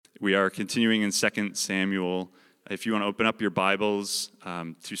We are continuing in 2 Samuel. If you want to open up your Bibles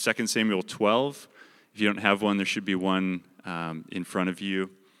to 2 Samuel 12, if you don't have one, there should be one in front of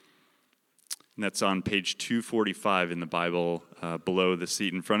you. And that's on page 245 in the Bible below the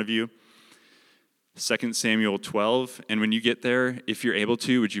seat in front of you. 2 Samuel 12. And when you get there, if you're able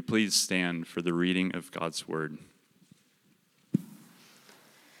to, would you please stand for the reading of God's word?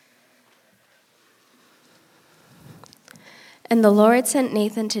 And the Lord sent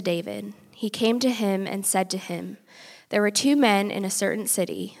Nathan to David. He came to him and said to him, "There were two men in a certain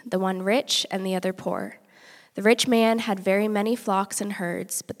city, the one rich and the other poor. The rich man had very many flocks and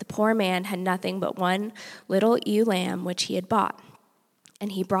herds, but the poor man had nothing but one little ewe lamb which he had bought.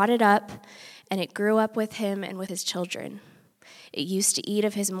 And he brought it up, and it grew up with him and with his children. It used to eat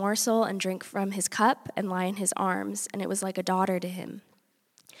of his morsel and drink from his cup and lie in his arms, and it was like a daughter to him.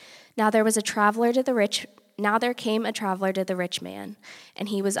 Now there came a traveler to the rich man, and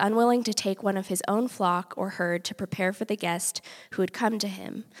he was unwilling to take one of his own flock or herd to prepare for the guest who had come to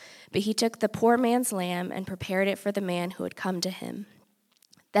him. But he took the poor man's lamb and prepared it for the man who had come to him.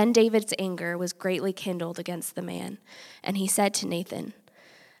 Then David's anger was greatly kindled against the man, and he said to Nathan,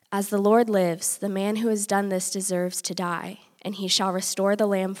 'As the Lord lives, the man who has done this deserves to die, and he shall restore the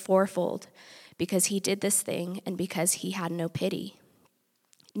lamb fourfold, because he did this thing and because he had no pity.'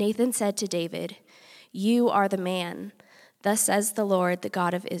 Nathan said to David, 'You are the man. Thus says the Lord, the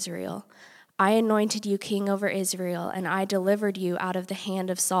God of Israel. I anointed you king over Israel, and I delivered you out of the hand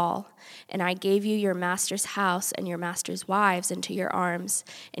of Saul. And I gave you your master's house and your master's wives into your arms,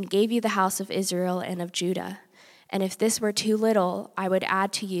 and gave you the house of Israel and of Judah. And if this were too little, I would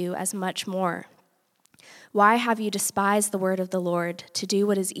add to you as much more. Why have you despised the word of the Lord, to do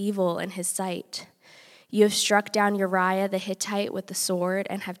what is evil in his sight? You have struck down Uriah the Hittite with the sword,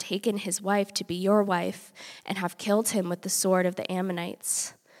 and have taken his wife to be your wife, and have killed him with the sword of the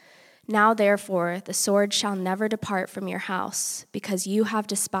Ammonites. Now therefore the sword shall never depart from your house, because you have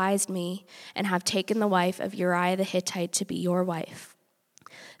despised me, and have taken the wife of Uriah the Hittite to be your wife.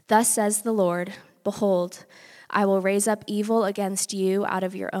 Thus says the Lord, behold, I will raise up evil against you out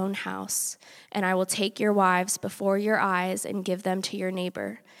of your own house, and I will take your wives before your eyes and give them to your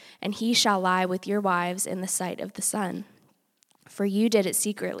neighbor, and he shall lie with your wives in the sight of the sun. For you did it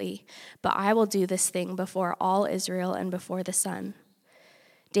secretly, but I will do this thing before all Israel and before the sun.'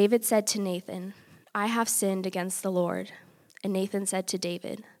 David said to Nathan, 'I have sinned against the Lord.' And Nathan said to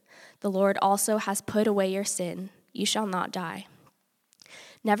David, 'The Lord also has put away your sin. You shall not die.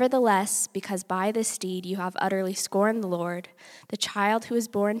 Nevertheless, because by this deed you have utterly scorned the Lord, the child who is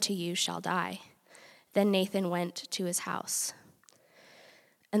born to you shall die.' Then Nathan went to his house.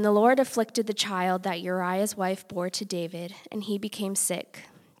 And the Lord afflicted the child that Uriah's wife bore to David, and he became sick.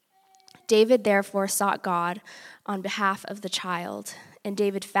 David therefore sought God on behalf of the child, and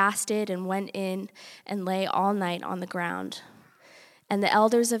David fasted and went in and lay all night on the ground. And the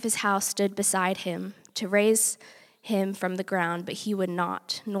elders of his house stood beside him to raise him from the ground, but he would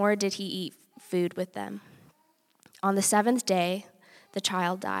not, nor did he eat food with them. On the seventh day, the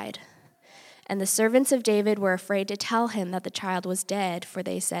child died. And the servants of David were afraid to tell him that the child was dead, for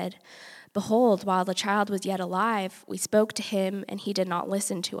they said, 'Behold, while the child was yet alive, we spoke to him, and he did not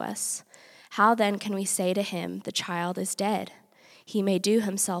listen to us. How then can we say to him, the child is dead? He may do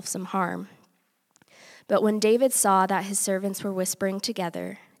himself some harm.' But when David saw that his servants were whispering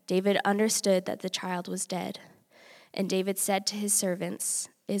together, David understood that the child was dead. And David said to his servants,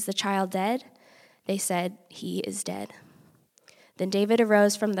 'Is the child dead?' They said, 'He is dead.' Then David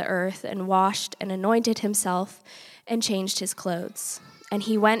arose from the earth and washed and anointed himself and changed his clothes. And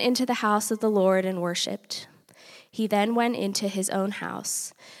he went into the house of the Lord and worshipped. He then went into his own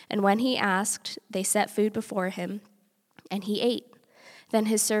house, and when he asked, they set food before him, and he ate. Then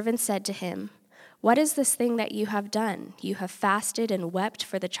his servants said to him, 'What is this thing that you have done? You have fasted and wept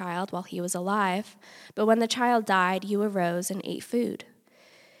for the child while he was alive, but when the child died, you arose and ate food.'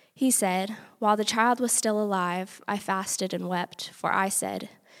 He said, 'While the child was still alive, I fasted and wept, for I said,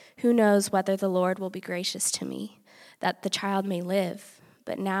 who knows whether the Lord will be gracious to me, that the child may live.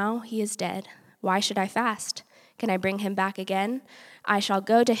 But now he is dead. Why should I fast? Can I bring him back again? I shall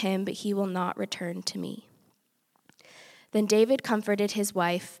go to him, but he will not return to me.' Then David comforted his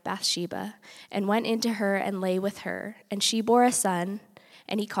wife, Bathsheba, and went into her and lay with her, and she bore a son,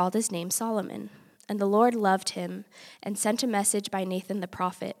 and he called his name Solomon. And the Lord loved him, and sent a message by Nathan the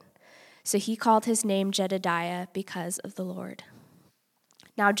prophet. So he called his name Jedediah because of the Lord.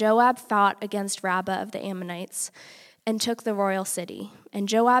 Now Joab fought against Rabbah of the Ammonites, and took the royal city. And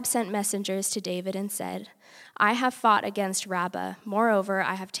Joab sent messengers to David and said, 'I have fought against Rabbah. Moreover,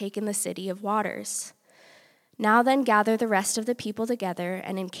 I have taken the city of waters.' Now then gather the rest of the people together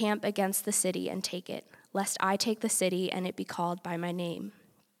and encamp against the city and take it, lest I take the city and it be called by my name."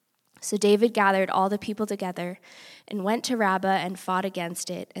 So David gathered all the people together and went to Rabbah and fought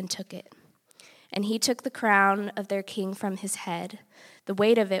against it and took it. And he took the crown of their king from his head. The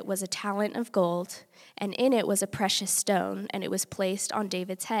weight of it was a talent of gold, and in it was a precious stone, and it was placed on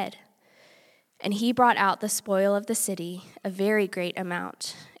David's head. And he brought out the spoil of the city, a very great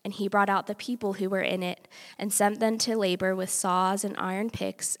amount. And he brought out the people who were in it, and sent them to labor with saws and iron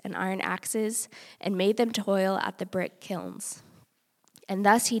picks and iron axes, and made them toil at the brick kilns. And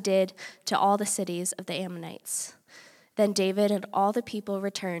thus he did to all the cities of the Ammonites. Then David and all the people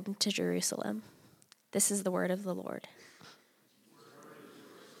returned to Jerusalem. This is the word of the Lord.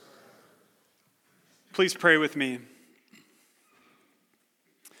 Please pray with me.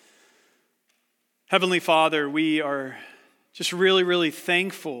 Heavenly Father, we are just really, really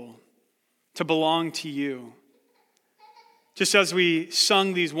thankful to belong to you. Just as we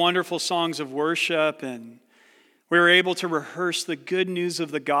sung these wonderful songs of worship and we were able to rehearse the good news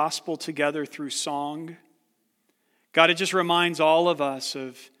of the gospel together through song, God, it just reminds all of us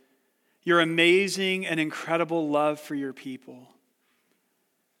of your amazing and incredible love for your people.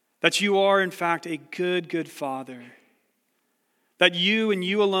 That you are, in fact, a good, good Father. That you and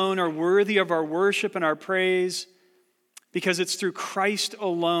you alone are worthy of our worship and our praise because it's through Christ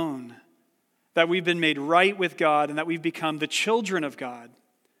alone that we've been made right with God and that we've become the children of God.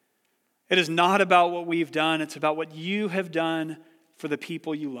 It is not about what we've done, it's about what you have done for the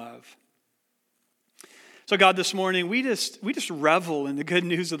people you love. So God, this morning, we just revel in the good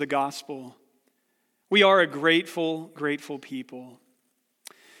news of the gospel. We are a grateful, grateful people.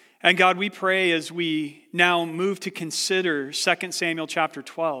 And God, we pray as we now move to consider 2 Samuel chapter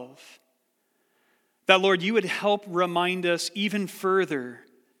 12, that, Lord, you would help remind us even further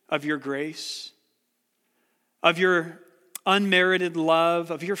of your grace, of your unmerited love,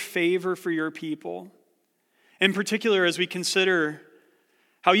 of your favor for your people. In particular, as we consider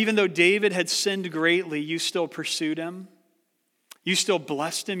how even though David had sinned greatly, you still pursued him. You still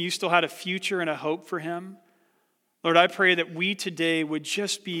blessed him. You still had a future and a hope for him. Lord, I pray that we today would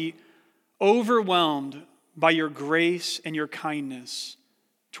just be overwhelmed by your grace and your kindness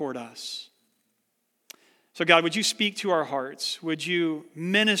toward us. So God, would you speak to our hearts? Would you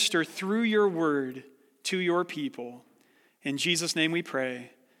minister through your word to your people? In Jesus' name we pray.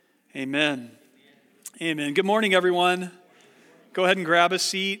 Amen. Amen. Good morning, everyone. Go ahead and grab a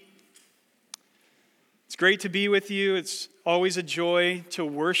seat. It's great to be with you. It's always a joy to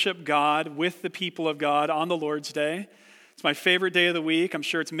worship God with the people of God on the Lord's Day. It's my favorite day of the week. I'm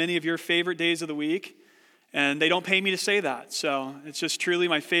sure it's many of your favorite days of the week. And they don't pay me to say that. So it's just truly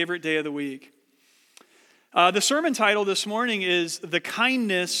my favorite day of the week. The sermon title this morning is The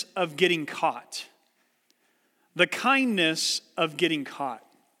Kindness of Getting Caught. The Kindness of Getting Caught.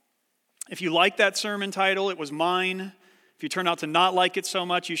 If you like that sermon title, it was mine. If you turn out to not like it so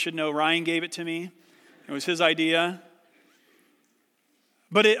much, you should know Ryan gave it to me. It was his idea.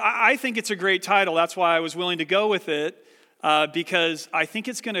 But I think it's a great title. That's why I was willing to go with it, because I think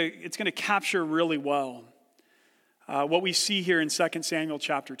it's going to capture really well what we see here in 2 Samuel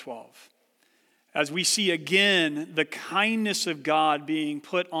chapter 12. As we see again the kindness of God being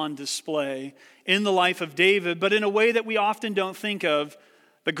put on display in the life of David, but in a way that we often don't think of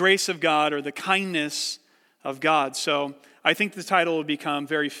the grace of God or the kindness of God. So I think the title will become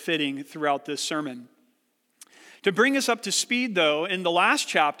very fitting throughout this sermon. To bring us up to speed, though, in the last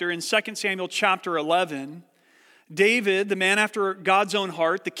chapter, in 2 Samuel chapter 11, David, the man after God's own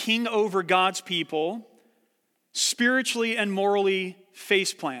heart, the king over God's people, spiritually and morally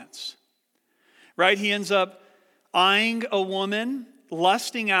face plants. Right? He ends up eyeing a woman,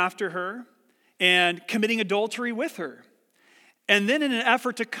 lusting after her, and committing adultery with her. And then in an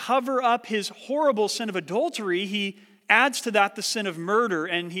effort to cover up his horrible sin of adultery, he adds to that the sin of murder,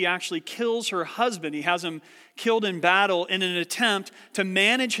 and he actually kills her husband. He has him killed in battle in an attempt to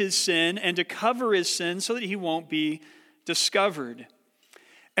manage his sin and to cover his sin so that he won't be discovered.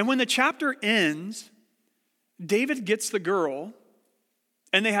 And when the chapter ends, David gets the girl,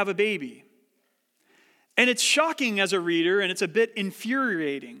 and they have a baby. And it's shocking as a reader, and it's a bit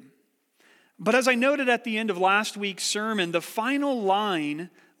infuriating. But as I noted at the end of last week's sermon, the final line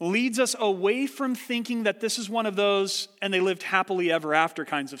leads us away from thinking that this is one of those and they lived happily ever after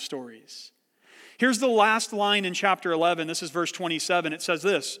kinds of stories. Here's the last line in chapter 11. This is verse 27. It says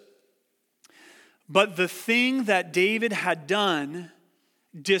this: "But the thing that David had done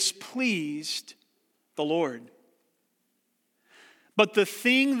displeased the Lord." But the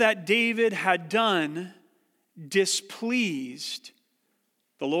thing that David had done displeased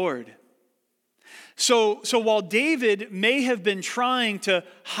the Lord. So while David may have been trying to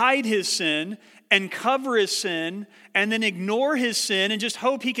hide his sin and cover his sin and then ignore his sin and just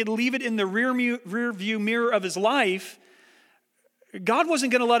hope he could leave it in the rear view mirror of his life, God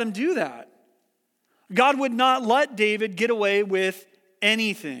wasn't going to let him do that. God would not let David get away with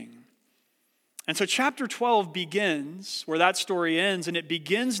anything. And so chapter 12 begins where that story ends, and it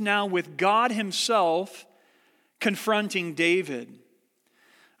begins now with God himself confronting David.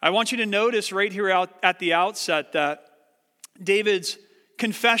 I want you to notice right here at the outset that David's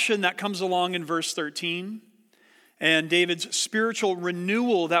confession that comes along in verse 13 and David's spiritual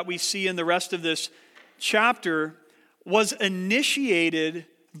renewal that we see in the rest of this chapter was initiated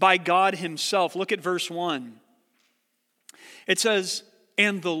by God himself. Look at verse 1. It says,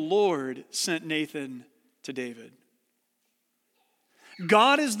 "And the Lord sent Nathan to David."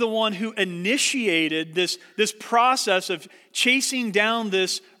 God is the one who initiated this process of chasing down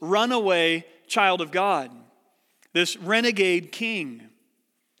this runaway child of God, this renegade king.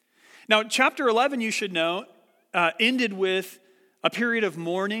 Now, chapter 11, you should know, ended with a period of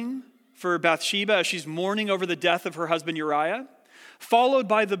mourning for Bathsheba as she's mourning over the death of her husband Uriah, followed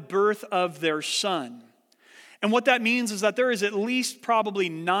by the birth of their son. And what that means is that there is at least probably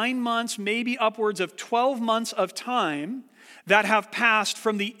 9 months, maybe upwards of 12 months of time that have passed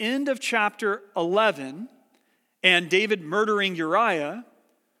from the end of chapter 11 and David murdering Uriah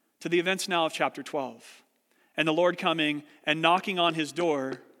to the events now of chapter 12. And the Lord coming and knocking on his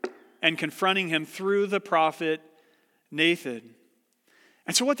door and confronting him through the prophet Nathan.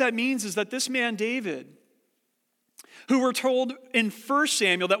 And so what that means is that this man David, who we're told in 1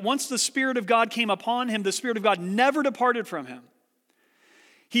 Samuel that once the Spirit of God came upon him, the Spirit of God never departed from him.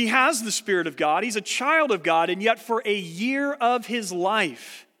 He has the Spirit of God. He's a child of God, and yet for a year of his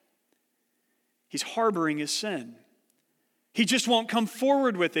life, he's harboring his sin. He just won't come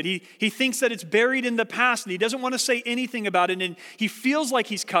forward with it. He thinks that it's buried in the past, and he doesn't want to say anything about it, and he feels like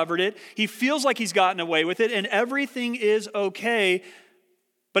he's covered it. He feels like he's gotten away with it, and everything is okay,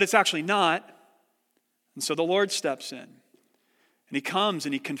 but it's actually not. And so the Lord steps in, and he comes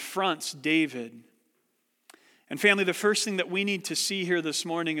and he confronts David. And family, the first thing that we need to see here this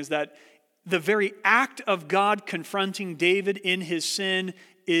morning is that the very act of God confronting David in his sin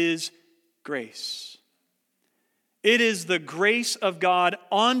is grace. It is the grace of God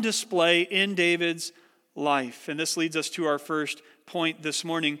on display in David's life. And this leads us to our first point this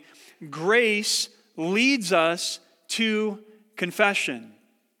morning. Grace leads us to confession.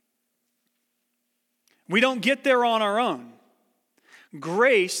 We don't get there on our own.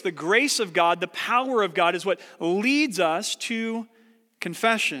 Grace, the grace of God, the power of God is what leads us to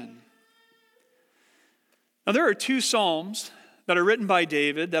confession. Now, there are 2 Psalms that are written by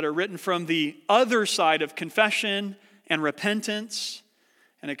David that are written from the other side of confession and repentance.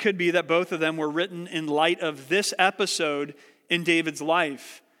 And it could be that both of them were written in light of this episode in David's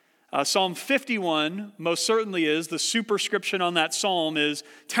life. Psalm 51 most certainly is. The superscription on that psalm is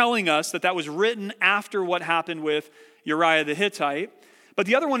telling us that that was written after what happened with Uriah the Hittite. But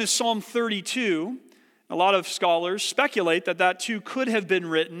the other one is Psalm 32. A lot of scholars speculate that that too could have been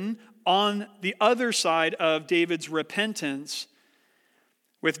written on the other side of David's repentance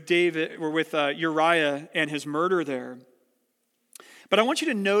with Uriah and his murder there. But I want you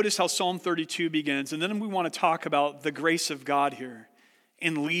to notice how Psalm 32 begins, and then we want to talk about the grace of God here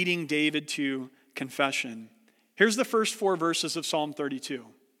in leading David to confession. Here's the first 4 verses of Psalm 32.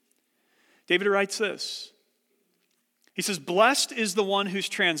 David writes this. He says, "Blessed is the one whose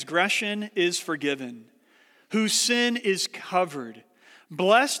transgression is forgiven, whose sin is covered.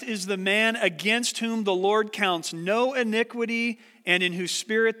 Blessed is the man against whom the Lord counts no iniquity and in whose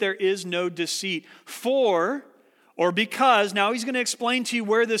spirit there is no deceit. For," or because, now he's going to explain to you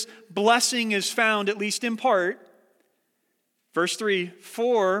where this blessing is found, at least in part. Verse 3,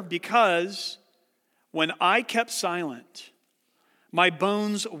 "For because when I kept silent, my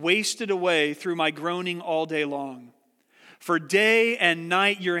bones wasted away through my groaning all day long. For day and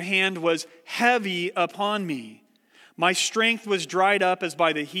night your hand was heavy upon me. My strength was dried up as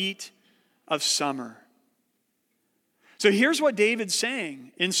by the heat of summer." So here's what David's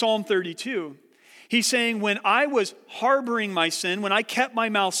saying in Psalm 32. He's saying, when I was harboring my sin, when I kept my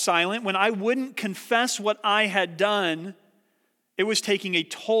mouth silent, when I wouldn't confess what I had done, it was taking a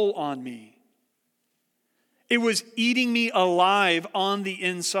toll on me. It was eating me alive on the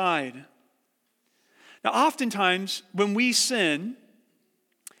inside. Now, oftentimes, when we sin,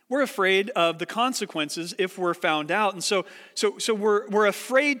 we're afraid of the consequences if we're found out. And so we're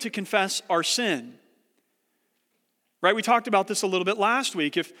afraid to confess our sin. Right? We talked about this a little bit last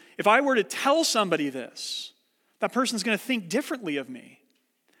week. If I were to tell somebody this, that person's going to think differently of me.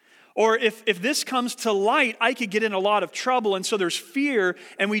 Or if this comes to light, I could get in a lot of trouble, and so there's fear,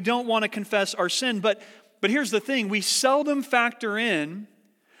 and we don't want to confess our sin. But here's the thing, we seldom factor in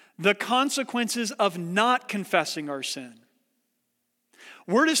the consequences of not confessing our sin.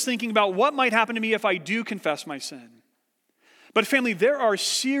 We're just thinking about what might happen to me if I do confess my sin. But family, there are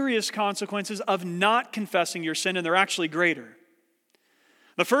serious consequences of not confessing your sin, and they're actually greater.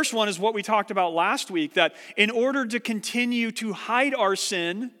 The first one is what we talked about last week, that in order to continue to hide our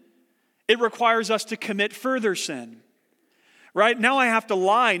sin, it requires us to commit further sin. Right? Now I have to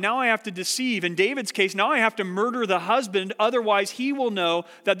lie. Now I have to deceive. In David's case, now I have to murder the husband. Otherwise, he will know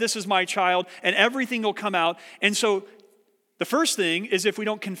that this is my child and everything will come out. And so the first thing is if we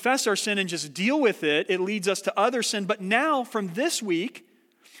don't confess our sin and just deal with it, it leads us to other sin. But now from this week,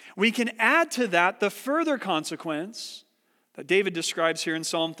 we can add to that the further consequence that David describes here in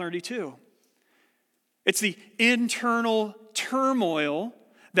Psalm 32. It's the internal turmoil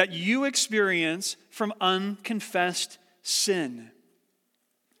that you experience from unconfessed sin.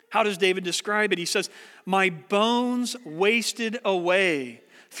 How does David describe it? He says, "My bones wasted away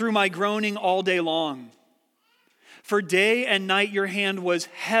through my groaning all day long. For day and night your hand was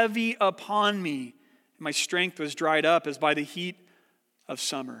heavy upon me, and my strength was dried up as by the heat of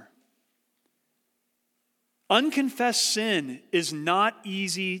summer." Unconfessed sin is not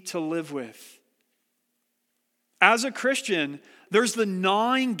easy to live with. As a Christian, there's the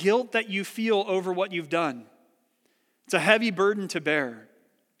gnawing guilt that you feel over what you've done. It's a heavy burden to bear.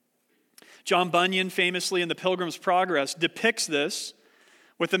 John Bunyan, famously in The Pilgrim's Progress, depicts this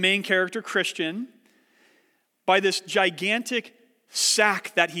with the main character, Christian, by this gigantic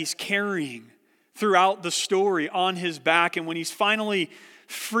sack that he's carrying throughout the story on his back. And when he's finally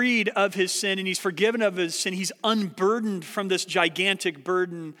freed of his sin and he's forgiven of his sin, he's unburdened from this gigantic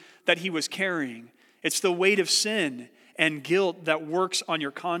burden that he was carrying. It's the weight of sin and guilt that works on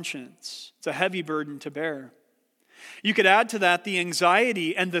your conscience. It's a heavy burden to bear. You could add to that the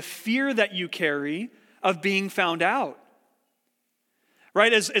anxiety and the fear that you carry of being found out.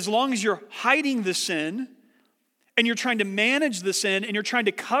 Right? As long as you're hiding the sin and you're trying to manage the sin and you're trying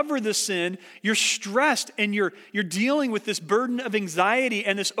to cover the sin, you're stressed and you're dealing with this burden of anxiety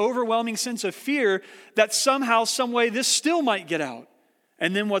and this overwhelming sense of fear that somehow, some way, this still might get out.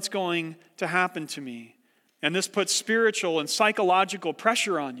 And then what's going to happen to me? And this puts spiritual and psychological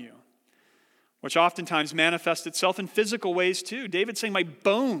pressure on you, which oftentimes manifests itself in physical ways too. David's saying, my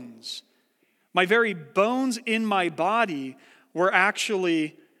bones, my very bones in my body were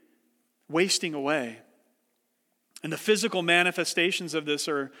actually wasting away. And the physical manifestations of this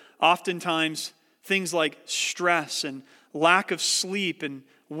are oftentimes things like stress and lack of sleep and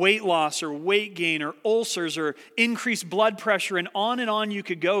weight loss or weight gain or ulcers or increased blood pressure, and on you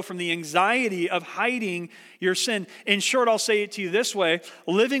could go from the anxiety of hiding your sin. In short, I'll say it to you this way: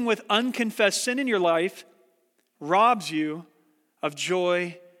 living with unconfessed sin in your life robs you of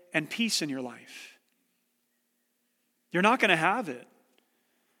joy and peace in your life. You're not going to have it.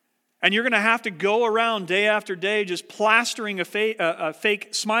 And you're going to have to go around day after day just plastering a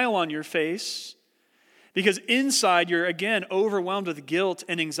fake smile on your face, because inside you're, again, overwhelmed with guilt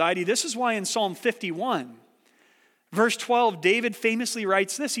and anxiety. This is why in Psalm 51, verse 12, David famously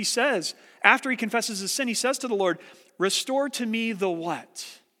writes this. He says, after he confesses his sin, he says to the Lord, "Restore to me the"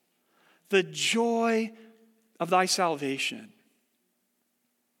 what? "The joy of thy salvation."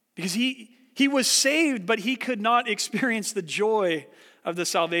 Because he was saved, but he could not experience the joy of the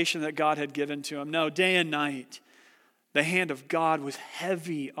salvation that God had given to him. No, day and night, the hand of God was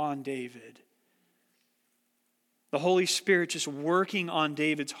heavy on David. The Holy Spirit just working on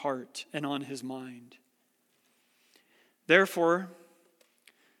David's heart and on his mind. Therefore,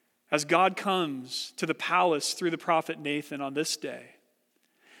 as God comes to the palace through the prophet Nathan on this day,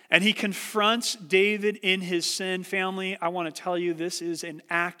 and he confronts David in his sin, family, I want to tell you this is an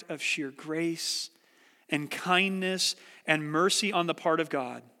act of sheer grace and kindness and mercy on the part of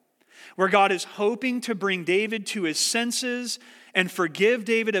God, where God is hoping to bring David to his senses and forgive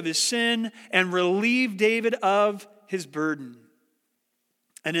David of his sin and relieve David of his burden.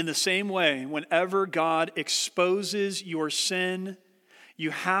 And in the same way, whenever God exposes your sin,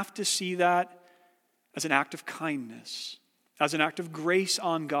 you have to see that as an act of kindness, as an act of grace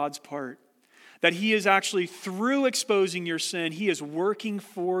on God's part. That he is actually, through exposing your sin, he is working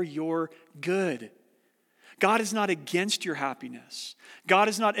for your good. God is not against your happiness. God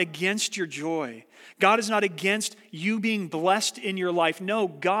is not against your joy. God is not against you being blessed in your life. No,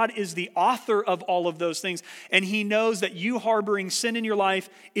 God is the author of all of those things. And he knows that you harboring sin in your life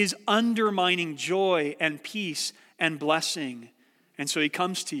is undermining joy and peace and blessing. And so he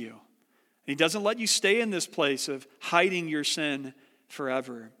comes to you. He doesn't let you stay in this place of hiding your sin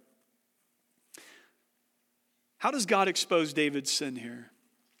forever. How does God expose David's sin here?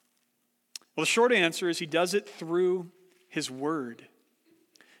 Well, the short answer is he does it through his word.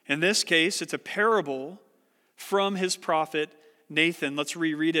 In this case, it's a parable from his prophet Nathan. Let's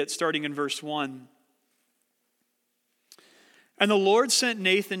reread it starting in verse 1. And the Lord sent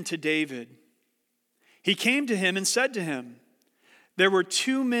Nathan to David. He came to him and said to him, there were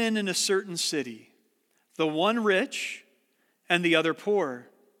 2 men in a certain city, the one rich and the other poor.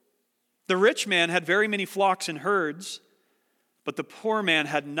 The rich man had very many flocks and herds, but the poor man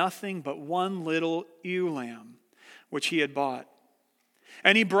had nothing but one little ewe lamb, which he had bought.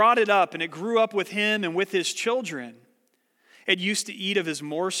 And he brought it up, and it grew up with him and with his children. It used to eat of his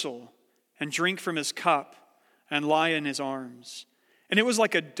morsel and drink from his cup and lie in his arms. And it was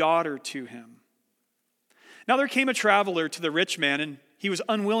like a daughter to him. Now there came a traveler to the rich man, and he was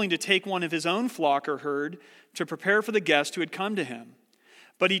unwilling to take one of his own flock or herd to prepare for the guest who had come to him.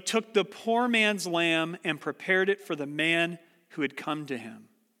 But he took the poor man's lamb and prepared it for the man who had come to him.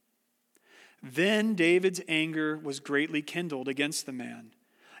 Then David's anger was greatly kindled against the man.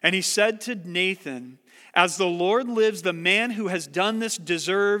 And he said to Nathan, as the Lord lives, the man who has done this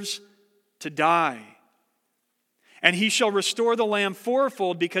deserves to die. And he shall restore the lamb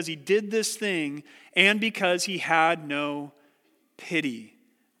fourfold because he did this thing and because he had no pity.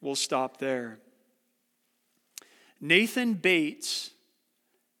 We'll stop there. Nathan baits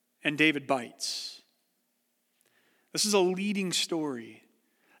and David bites. This is a leading story.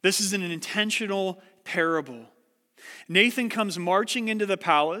 This is an intentional parable. Nathan comes marching into the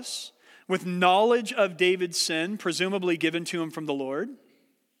palace with knowledge of David's sin, presumably given to him from the Lord,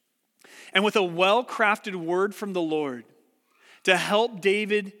 and with a well-crafted word from the Lord to help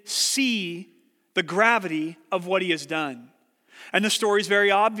David see the gravity of what he has done. And the story is very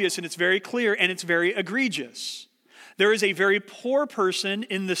obvious, and it's very clear, and it's very egregious. There is a very poor person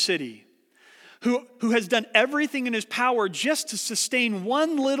in the city who has done everything in his power just to sustain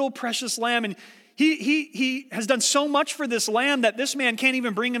one little precious lamb. And he has done so much for this lamb that this man can't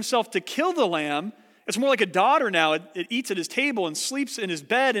even bring himself to kill the lamb. It's more like a daughter now. It eats at his table and sleeps in his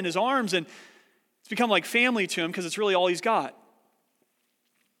bed in his arms. And it's become like family to him because it's really all he's got.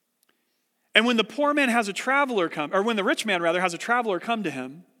 And when the poor man has a traveler come, or when the rich man rather has a traveler come to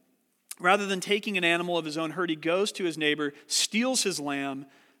him, rather than taking an animal of his own herd, he goes to his neighbor, steals his lamb,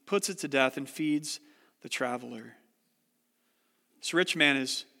 puts it to death, and feeds the traveler. This rich man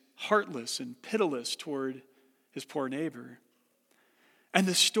is heartless and pitiless toward his poor neighbor. And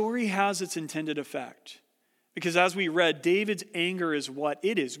the story has its intended effect. Because as we read, David's anger is what?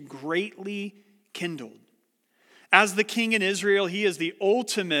 It is greatly kindled. As the king in Israel, he is the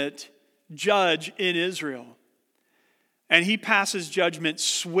ultimate judge in Israel. And he passes judgment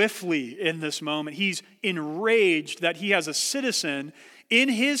swiftly in this moment. He's enraged that he has a citizen in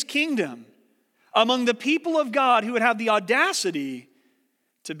his kingdom among the people of God who would have the audacity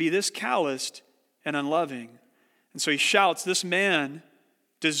to be this calloused and unloving. And so he shouts, this man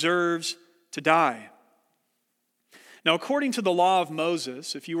deserves to die. Now, according to the law of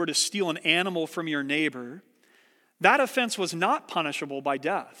Moses, if you were to steal an animal from your neighbor, that offense was not punishable by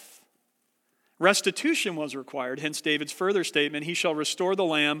death. Restitution was required, hence David's further statement, he shall restore the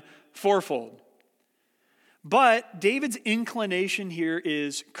lamb fourfold. But David's inclination here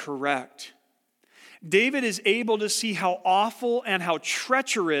is correct. David is able to see how awful and how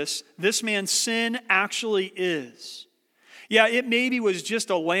treacherous this man's sin actually is. Yeah, it maybe was just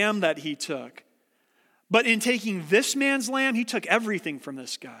a lamb that he took. But in taking this man's lamb, he took everything from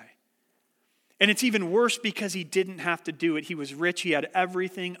this guy. And it's even worse because he didn't have to do it. He was rich. He had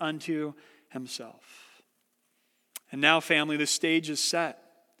everything unto himself. And now, family, the stage is set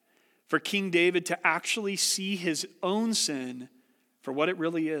for King David to actually see his own sin for what it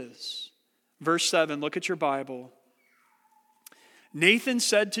really is. Verse 7, look at your Bible. Nathan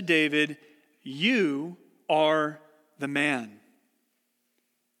said to David, you are the man.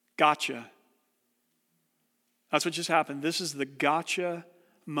 Gotcha. That's what just happened. This is the gotcha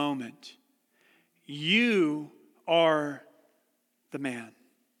moment. You are the man.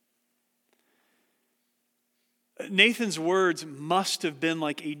 Nathan's words must have been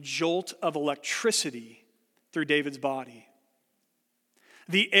like a jolt of electricity through David's body.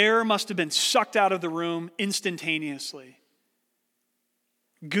 The air must have been sucked out of the room instantaneously.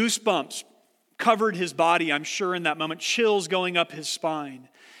 Goosebumps covered his body, I'm sure, in that moment. Chills going up his spine.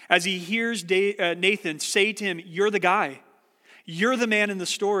 As he hears Nathan say to him, you're the guy. You're the man in the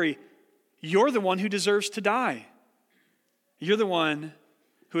story. You're the one who deserves to die. You're the one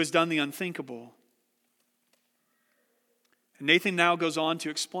who has done the unthinkable. And Nathan now goes on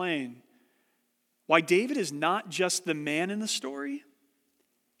to explain why David is not just the man in the story.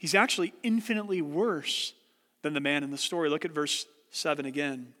 He's actually infinitely worse than the man in the story. Look at verse 7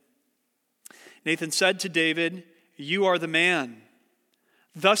 again. Nathan said to David, "You are the man.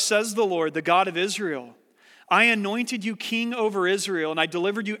 Thus says the Lord, the God of Israel, I anointed you king over Israel, and I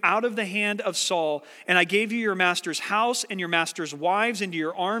delivered you out of the hand of Saul, and I gave you your master's house and your master's wives into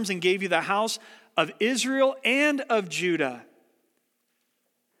your arms, and gave you the house of Israel and of Judah.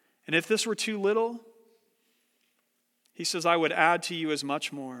 And if this were too little," he says, "I would add to you as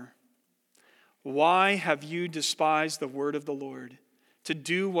much more. Why have you despised the word of the Lord, to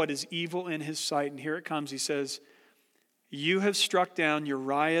do what is evil in his sight?" And here it comes. He says, "You have struck down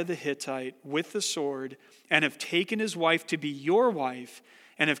Uriah the Hittite with the sword, and have taken his wife to be your wife,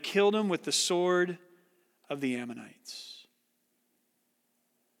 and have killed him with the sword of the Ammonites."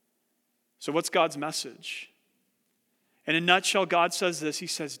 So what's God's message? In a nutshell, God says this. He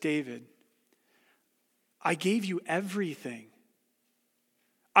says, David, I gave you everything.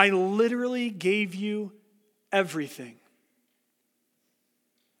 I literally gave you everything.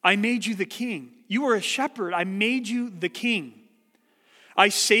 I made you the king. You were a shepherd. I made you the king. I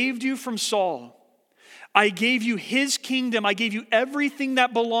saved you from Saul. I gave you his kingdom. I gave you everything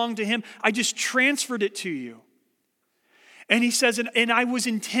that belonged to him. I just transferred it to you. And he says, and I was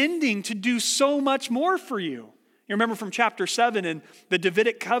intending to do so much more for you. You remember from chapter 7 in the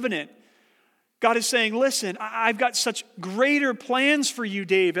Davidic covenant, God is saying, listen, I've got such greater plans for you,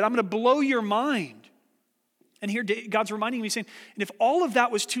 David. I'm going to blow your mind. And here God's reminding me, saying, and if all of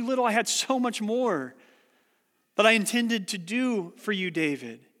that was too little, I had so much more that I intended to do for you,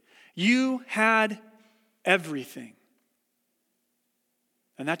 David. You had everything.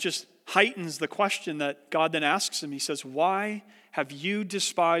 And that just heightens the question that God then asks him. He says, why have you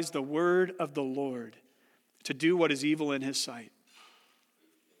despised the word of the Lord to do what is evil in his sight?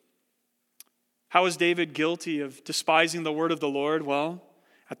 How is David guilty of despising the word of the Lord? Well,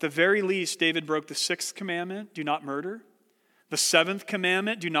 at the very least, David broke the 6th commandment, do not murder. The 7th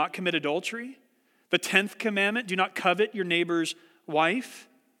commandment, do not commit adultery. The 10th commandment, do not covet your neighbor's wife.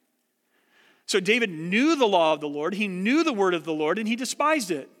 So David knew the law of the Lord, he knew the word of the Lord, and he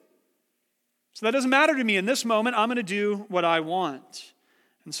despised it. So that doesn't matter to me in this moment. I'm going to do what I want.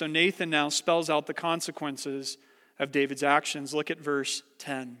 And so Nathan now spells out the consequences of David's actions. Look at verse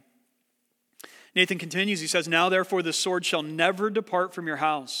 10. Nathan continues, he says, now therefore the sword shall never depart from your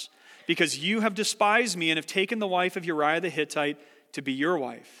house, because you have despised me and have taken the wife of Uriah the Hittite to be your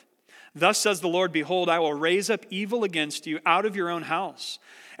wife. Thus says the Lord, behold, I will raise up evil against you out of your own house,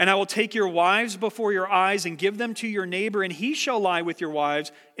 and I will take your wives before your eyes and give them to your neighbor, and he shall lie with your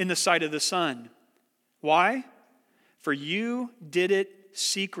wives in the sight of the sun. Why? For you did it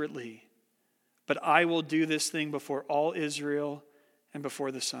secretly, but I will do this thing before all Israel and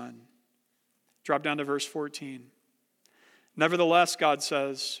before the sun. Drop down to verse 14. Nevertheless, God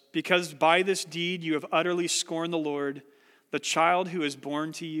says, because by this deed you have utterly scorned the Lord, the child who is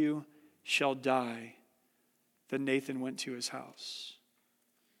born to you shall die. Then Nathan went to his house.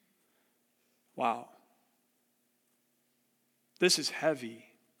 Wow. This is heavy.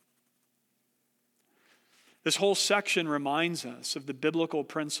 This whole section reminds us of the biblical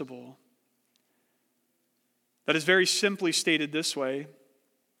principle that is very simply stated this way: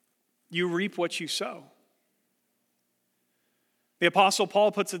 you reap what you sow. The Apostle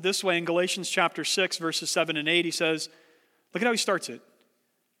Paul puts it this way in Galatians chapter 6, verses 7 and 8. He says, look at how he starts it.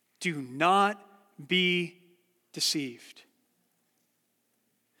 Do not be deceived.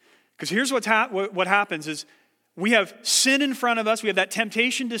 Because here's what happens is we have sin in front of us. We have that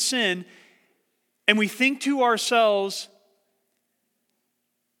temptation to sin. And we think to ourselves,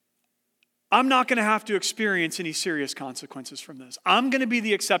 I'm not going to have to experience any serious consequences from this. I'm going to be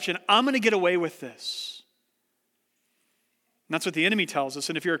the exception. I'm going to get away with this. And that's what the enemy tells us.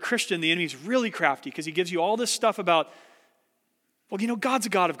 And if you're a Christian, the enemy's really crafty because he gives you all this stuff about, well, you know, God's a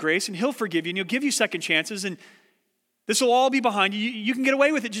God of grace and he'll forgive you and he'll give you second chances and this will all be behind you. You can get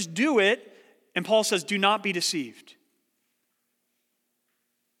away with it. Just do it. And Paul says, do not be deceived.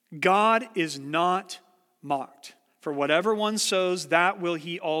 God is not mocked. For whatever one sows, that will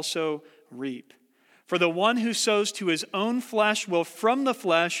he also reap. For the one who sows to his own flesh will from the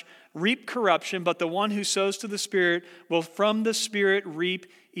flesh reap corruption, but the one who sows to the Spirit will from the Spirit reap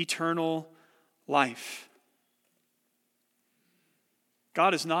eternal life.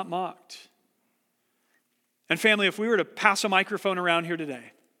 God is not mocked. And family, if we were to pass a microphone around here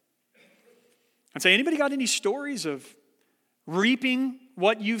today and say, anybody got any stories of reaping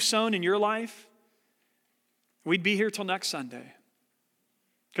what you've sown in your life? We'd be here till next Sunday.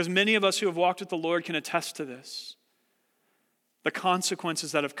 Because many of us who have walked with the Lord can attest to this. The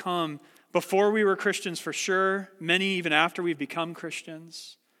consequences that have come before we were Christians for sure, many even after we've become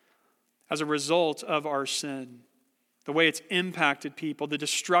Christians, as a result of our sin, the way it's impacted people, the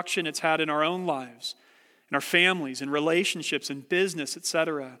destruction it's had in our own lives, in our families, in relationships, in business,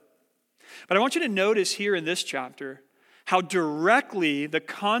 etc. But I want you to notice here in this chapter how directly the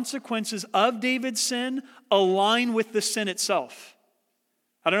consequences of David's sin align with the sin itself.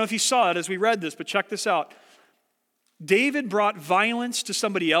 I don't know if you saw it as we read this, but check this out. David brought violence to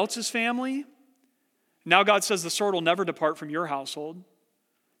somebody else's family. Now God says the sword will never depart from your household.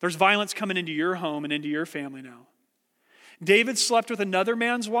 There's violence coming into your home and into your family now. David slept with another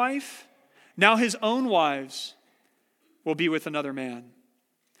man's wife. Now his own wives will be with another man.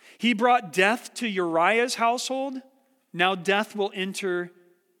 He brought death to Uriah's household. Now death will enter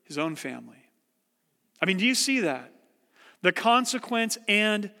his own family. I mean, do you see that? The consequence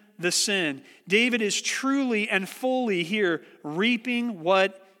and the sin. David is truly and fully here reaping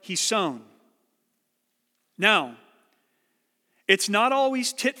what he's sown. Now, it's not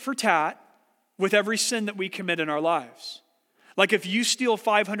always tit for tat with every sin that we commit in our lives. Like if you steal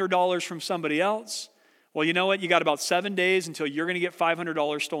 $500 from somebody else, well, you know what? You got about 7 days until you're going to get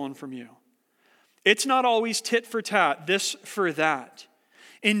 $500 stolen from you. It's not always tit for tat, this for that.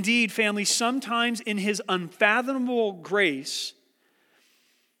 Indeed, family, sometimes in his unfathomable grace,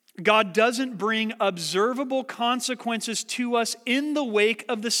 God doesn't bring observable consequences to us in the wake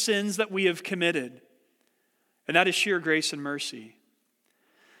of the sins that we have committed. And that is sheer grace and mercy.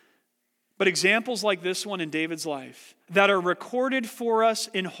 But examples like this one in David's life that are recorded for us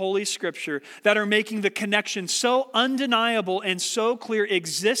in Holy Scripture, that are making the connection so undeniable and so clear,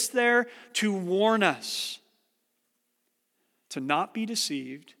 exist there to warn us to not be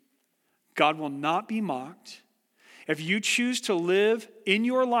deceived. God will not be mocked. If you choose to live in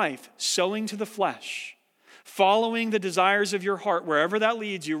your life sowing to the flesh, following the desires of your heart, wherever that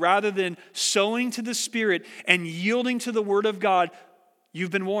leads you, rather than sowing to the Spirit and yielding to the Word of God,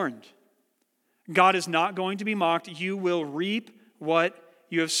 you've been warned. God is not going to be mocked. You will reap what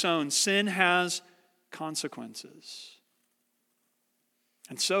you have sown. Sin has consequences.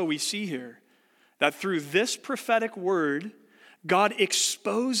 And so we see here that through this prophetic word, God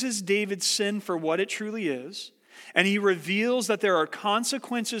exposes David's sin for what it truly is, and he reveals that there are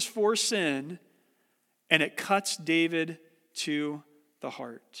consequences for sin, and it cuts David to the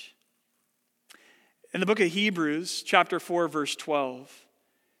heart. In the book of Hebrews, chapter 4, verse 12,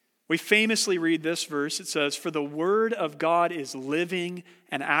 we famously read this verse. It says, "For the word of God is living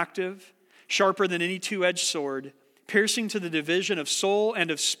and active, sharper than any two-edged sword, piercing to the division of soul and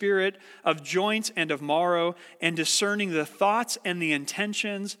of spirit, of joints and of marrow, and discerning the thoughts and the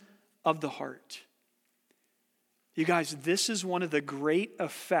intentions of the heart." You guys, this is one of the great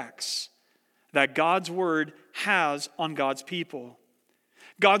effects that God's word has on God's people.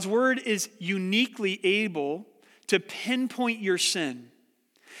 God's word is uniquely able to pinpoint your sin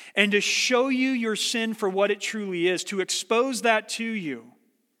and to show you your sin for what it truly is, to expose that to you.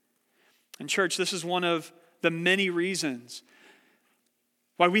 And church, this is one of the many reasons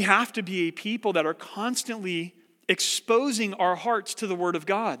why we have to be a people that are constantly exposing our hearts to the Word of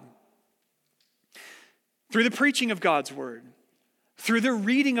God. Through the preaching of God's Word, through the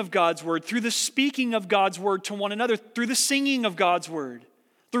reading of God's Word, through the speaking of God's Word to one another, through the singing of God's Word,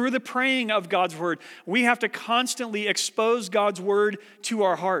 through the praying of God's Word, we have to constantly expose God's Word to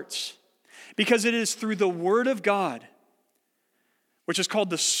our hearts. Because it is through the Word of God, which is called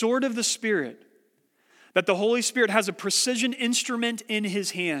the sword of the Spirit, that the Holy Spirit has a precision instrument in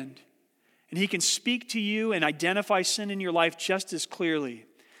his hand. And he can speak to you and identify sin in your life just as clearly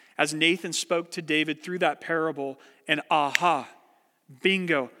as Nathan spoke to David through that parable. And aha,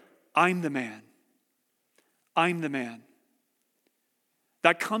 bingo, I'm the man. I'm the man.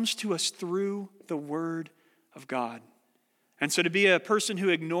 That comes to us through the Word of God. And so to be a person who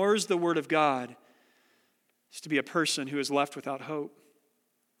ignores the Word of God is to be a person who is left without hope.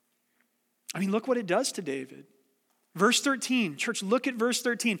 I mean, look what it does to David. Verse 13, church, look at verse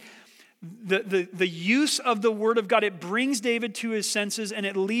 13. The use of the Word of God, it brings David to his senses and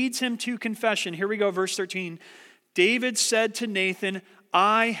it leads him to confession. Here we go, verse 13. David said to Nathan,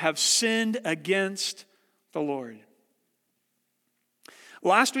 "I have sinned against the Lord."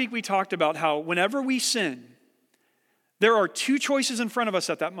 Last week we talked about how whenever we sin, there are two choices in front of us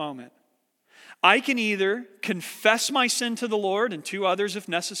at that moment. I can either confess my sin to the Lord and to others if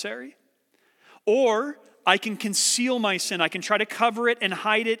necessary, or I can conceal my sin. I can try to cover it and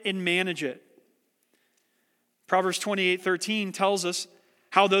hide it and manage it. Proverbs 28:13 tells us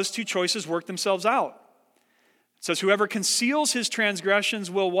how those two choices work themselves out. It says, whoever conceals his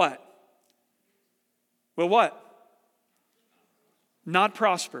transgressions will what? Will what? Not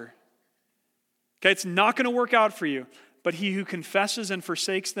prosper. Okay, it's not going to work out for you. But he who confesses and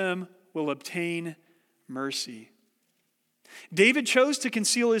forsakes them will obtain mercy. David chose to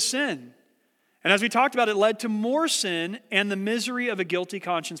conceal his sin. And as we talked about, it led to more sin and the misery of a guilty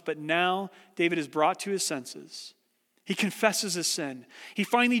conscience. But now David is brought to his senses. He confesses his sin. He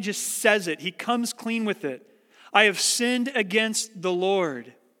finally just says it. He comes clean with it. I have sinned against the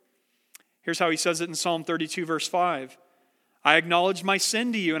Lord. Here's how he says it in Psalm 32, verse 5. I acknowledged my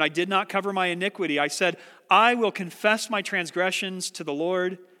sin to you, and I did not cover my iniquity. I said, I will confess my transgressions to the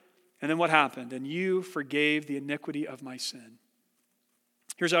Lord. And then what happened? And you forgave the iniquity of my sin.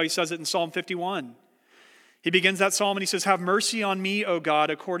 Here's how he says it in Psalm 51. He begins that psalm and he says, have mercy on me, O God,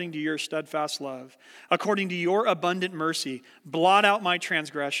 according to your steadfast love. According to your abundant mercy, blot out my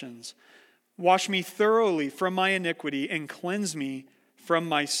transgressions. Wash me thoroughly from my iniquity and cleanse me from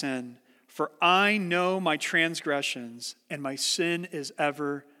my sin. For I know my transgressions and my sin is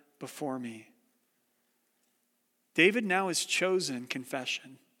ever before me. David now has chosen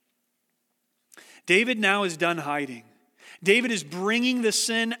confession. David now is done hiding. David is bringing the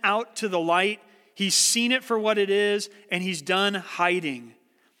sin out to the light. He's seen it for what it is, and he's done hiding.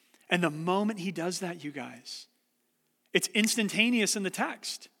 And the moment he does that, you guys, it's instantaneous in the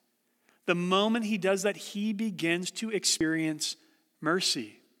text. The moment he does that, he begins to experience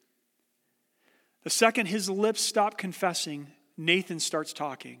mercy. The second his lips stop confessing, Nathan starts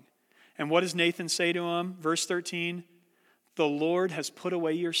talking. And what does Nathan say to him? Verse 13, the Lord has put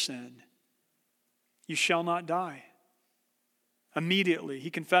away your sin. You shall not die. Immediately, he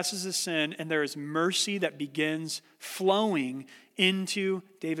confesses his sin, and there is mercy that begins flowing into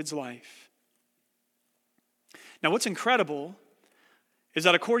David's life. Now, what's incredible is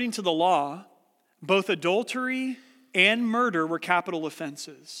that according to the law, both adultery and murder were capital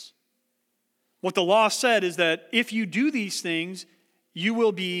offenses. What the law said is that if you do these things, you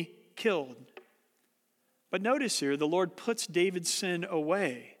will be killed. But notice here, the Lord puts David's sin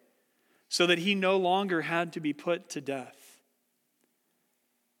away so that he no longer had to be put to death.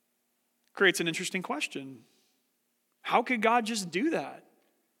 Creates an interesting question. How could God just do that?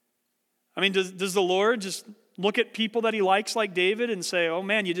 I mean, does the Lord just look at people that he likes like David and say, oh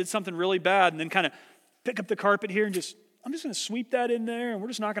man, you did something really bad, and then kind of pick up the carpet here and I'm just going to sweep that in there, and we're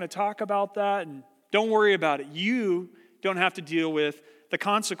just not going to talk about that, and don't worry about it. You don't have to deal with the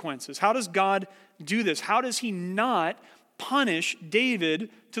consequences. How does God do this? How does he not punish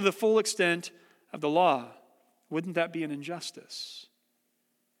David to the full extent of the law? Wouldn't that be an injustice?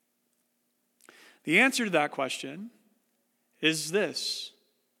 The answer to that question is this: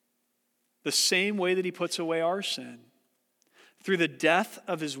 the same way that he puts away our sin, through the death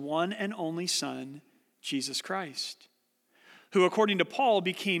of his one and only Son, Jesus Christ, who, according to Paul,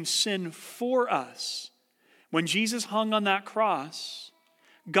 became sin for us. When Jesus hung on that cross,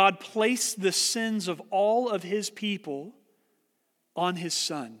 God placed the sins of all of his people on his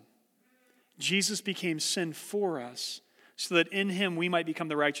Son. Jesus became sin for us so that in him we might become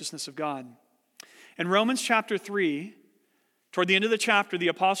the righteousness of God. In Romans chapter 3, toward the end of the chapter, the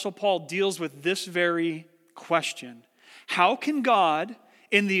Apostle Paul deals with this very question. How can God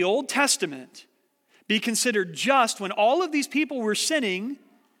in the Old Testament be considered just when all of these people were sinning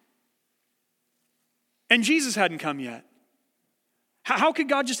and Jesus hadn't come yet? How could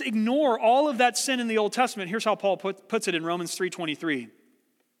God just ignore all of that sin in the Old Testament? Here's how Paul puts it in Romans 3:23.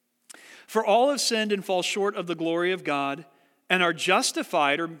 For all have sinned and fall short of the glory of God and are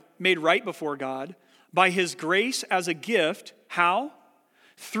justified or made right before God by his grace as a gift. How?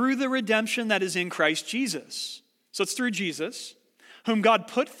 Through the redemption that is in Christ Jesus. So it's through Jesus, whom God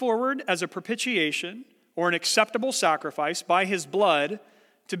put forward as a propitiation or an acceptable sacrifice by his blood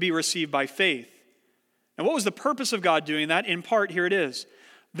to be received by faith. And what was the purpose of God doing that? In part, here it is.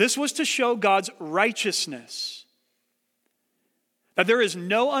 This was to show God's righteousness. That there is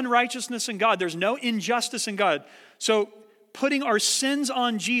no unrighteousness in God. There's no injustice in God. So putting our sins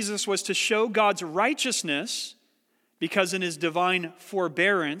on Jesus was to show God's righteousness, because in his divine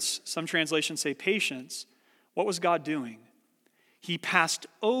forbearance, some translations say patience, what was God doing? He passed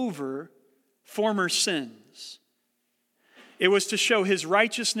over former sins. It was to show his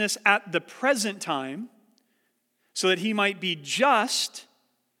righteousness at the present time so that he might be just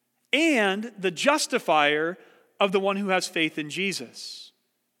and the justifier of the one who has faith in Jesus.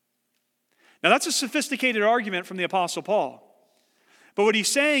 Now that's a sophisticated argument from the Apostle Paul. But what he's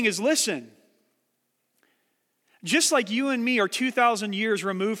saying is, listen, just like you and me are 2,000 years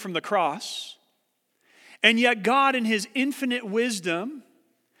removed from the cross, and yet God in his infinite wisdom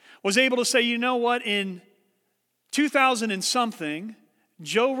was able to say, you know what, in 2000 and something,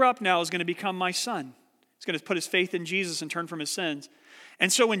 Joe Rupp now is going to become my son. He's going to put his faith in Jesus and turn from his sins.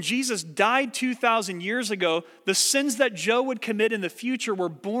 And so when Jesus died 2,000 years ago, the sins that Joe would commit in the future were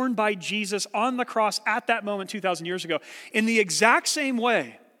borne by Jesus on the cross at that moment 2,000 years ago. In the exact same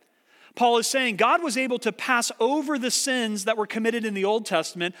way, Paul is saying God was able to pass over the sins that were committed in the Old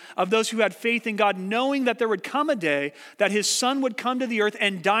Testament of those who had faith in God, knowing that there would come a day that his son would come to the earth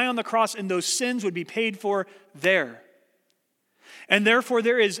and die on the cross, and those sins would be paid for there. And therefore,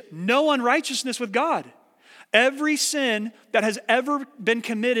 there is no unrighteousness with God. Every sin that has ever been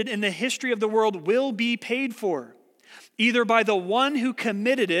committed in the history of the world will be paid for, either by the one who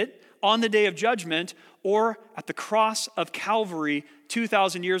committed it on the day of judgment or at the cross of Calvary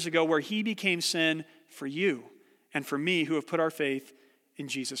 2,000 years ago, where he became sin for you and for me who have put our faith in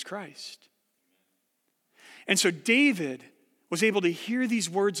Jesus Christ. And so David was able to hear these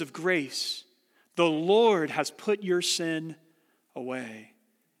words of grace. The Lord has put your sin away.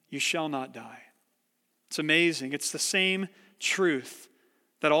 You shall not die. It's amazing. It's the same truth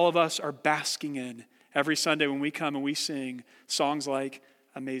that all of us are basking in every Sunday when we come and we sing songs like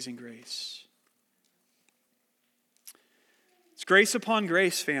Amazing Grace. It's grace upon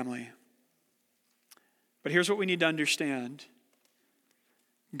grace, family. But here's what we need to understand.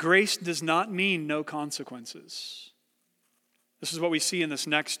 Grace does not mean no consequences. This is what we see in this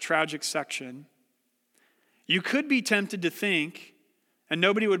next tragic section. You could be tempted to think, and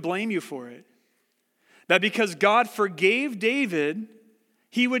nobody would blame you for it, that because God forgave David,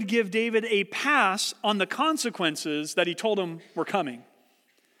 he would give David a pass on the consequences that he told him were coming.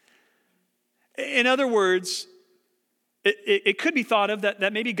 In other words, it could be thought of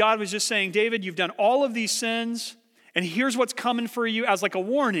that maybe God was just saying, David, you've done all of these sins, and here's what's coming for you as like a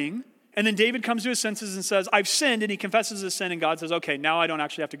warning. And then David comes to his senses and says, I've sinned, and he confesses his sin, and God says, okay, now I don't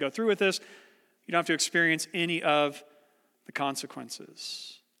actually have to go through with this. You don't have to experience any of the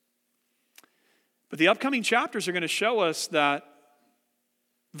consequences. But the upcoming chapters are going to show us that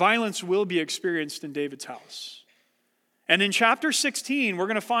violence will be experienced in David's house. And in chapter 16, we're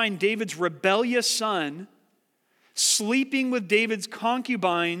going to find David's rebellious son sleeping with David's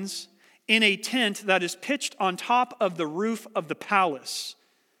concubines in a tent that is pitched on top of the roof of the palace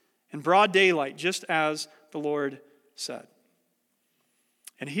in broad daylight, just as the Lord said.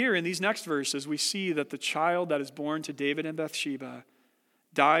 And here in these next verses, we see that the child that is born to David and Bathsheba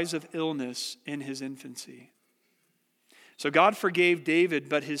dies of illness in his infancy. So God forgave David,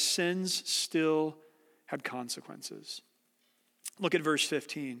 but his sins still had consequences. Look at verse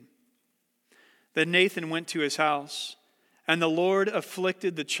 15. Then Nathan went to his house, and the Lord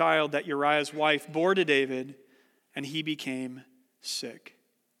afflicted the child that Uriah's wife bore to David, and he became sick.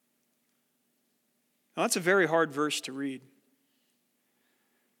 Now that's a very hard verse to read.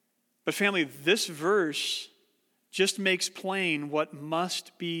 But family, this verse just makes plain what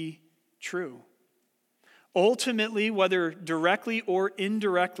must be true. Ultimately, whether directly or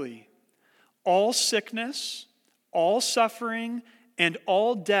indirectly, all sickness, all suffering, and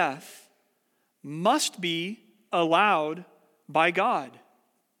all death must be allowed by God.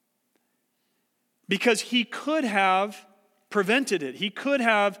 Because he could have prevented it. He could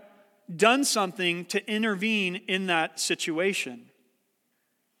have done something to intervene in that situation.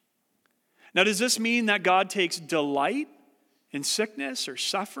 Now, does this mean that God takes delight in sickness or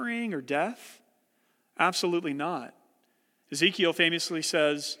suffering or death? Absolutely not. Ezekiel famously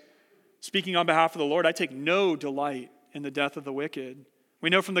says, speaking on behalf of the Lord, I take no delight in the death of the wicked. We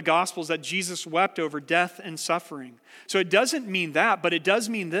know from the Gospels that Jesus wept over death and suffering. So it doesn't mean that, but it does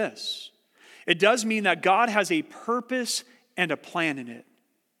mean this. It does mean that God has a purpose and a plan in it.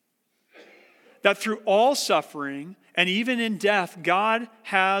 That through all suffering, and even in death, God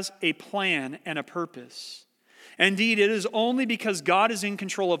has a plan and a purpose. Indeed, it is only because God is in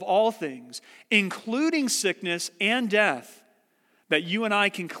control of all things, including sickness and death, that you and I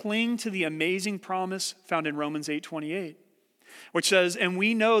can cling to the amazing promise found in Romans 8:28, which says, and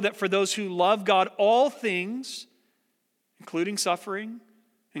we know that for those who love God, all things, including suffering,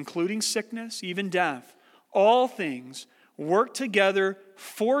 including sickness, even death, all things work together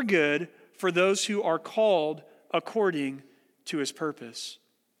for good for those who are called according to his purpose.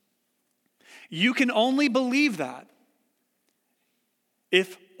 You can only believe that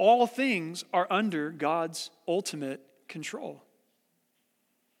if all things are under God's ultimate control.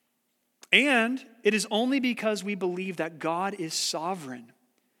 And it is only because we believe that God is sovereign,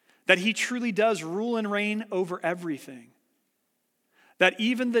 that he truly does rule and reign over everything, that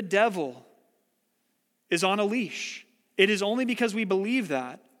even the devil is on a leash. It is only because we believe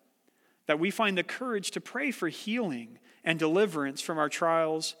that we find the courage to pray for healing and deliverance from our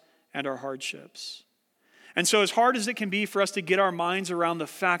trials and our hardships. And so as hard as it can be for us to get our minds around the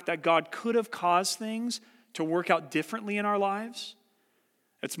fact that God could have caused things to work out differently in our lives,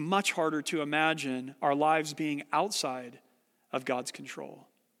 it's much harder to imagine our lives being outside of God's control.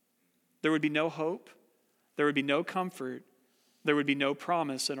 There would be no hope. There would be no comfort. There would be no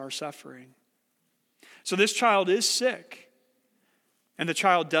promise in our suffering. So this child is sick, and the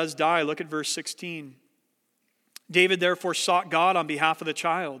child does die. Look at verse 16. David therefore sought God on behalf of the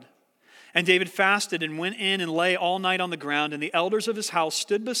child. And David fasted and went in and lay all night on the ground, and the elders of his house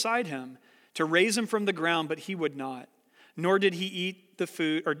stood beside him to raise him from the ground, but he would not, nor did he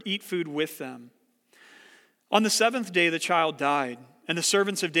eat food with them. On the seventh day the child died, and the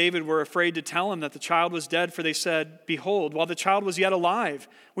servants of David were afraid to tell him that the child was dead, for they said, "Behold, while the child was yet alive,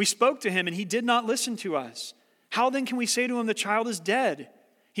 we spoke to him, and he did not listen to us. How then can we say to him, the child is dead?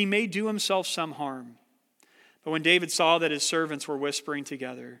 He may do himself some harm." But when David saw that his servants were whispering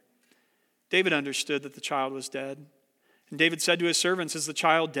together, David understood that the child was dead. And David said to his servants, "Is the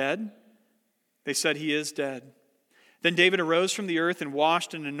child dead?" They said, "He is dead." Then David arose from the earth and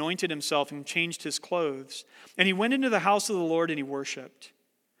washed and anointed himself and changed his clothes. And he went into the house of the Lord and he worshiped.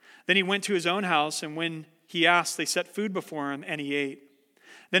 Then he went to his own house, and when he asked, they set food before him, and he ate.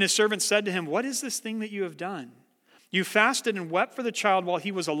 Then his servants said to him, "What is this thing that you have done? You fasted and wept for the child while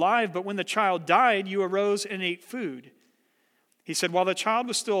he was alive, but when the child died, you arose and ate food." He said, "While the child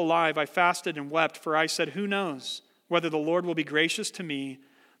was still alive, I fasted and wept, for I said, 'Who knows whether the Lord will be gracious to me,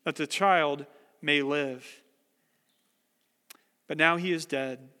 that the child may live?' But now he is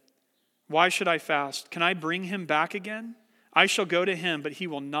dead. Why should I fast? Can I bring him back again? I shall go to him, but he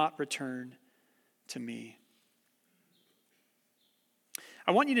will not return to me."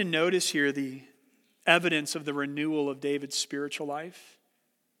 I want you to notice here the evidence of the renewal of David's spiritual life.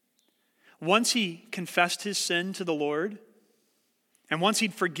 Once he confessed his sin to the Lord, and once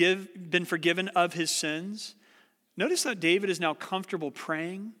he'd been forgiven of his sins, notice that David is now comfortable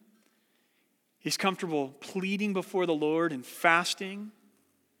praying. He's comfortable pleading before the Lord and fasting.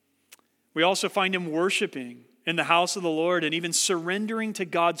 We also find him worshiping in the house of the Lord and even surrendering to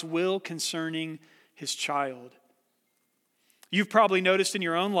God's will concerning his child. You've probably noticed in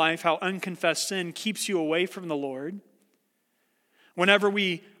your own life how unconfessed sin keeps you away from the Lord. Whenever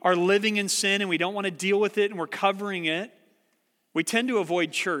we are living in sin and we don't want to deal with it and we're covering it, we tend to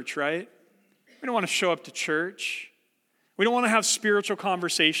avoid church, right? We don't want to show up to church. We don't want to have spiritual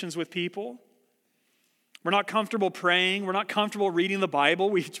conversations with people. We're not comfortable praying. We're not comfortable reading the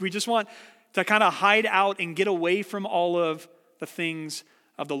Bible. We just want to kind of hide out and get away from all of the things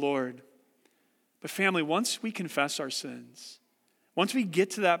of the Lord. But family, once we confess our sins, once we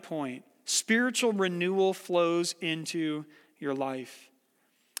get to that point, spiritual renewal flows into your life.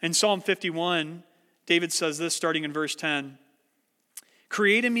 In Psalm 51, David says this starting in verse 10.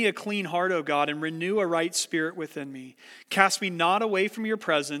 "Create in me a clean heart, O God, and renew a right spirit within me. Cast me not away from your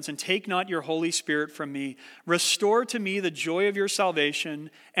presence, and take not your Holy Spirit from me. Restore to me the joy of your salvation,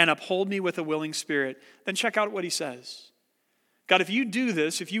 and uphold me with a willing spirit." Then check out what he says. God, if you do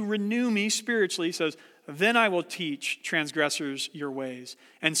this, if you renew me spiritually, he says, "Then I will teach transgressors your ways,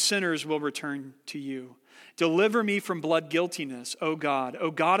 and sinners will return to you. Deliver me from blood guiltiness, O God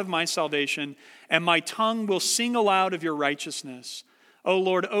of my salvation, and my tongue will sing aloud of your righteousness. O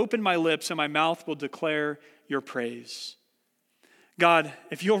Lord, open my lips, and my mouth will declare your praise." God,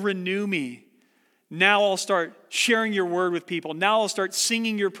 if you'll renew me, now I'll start sharing your word with people. Now I'll start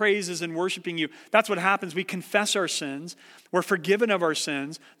singing your praises and worshiping you. That's what happens. We confess our sins. We're forgiven of our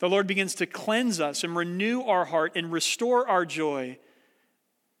sins. The Lord begins to cleanse us and renew our heart and restore our joy.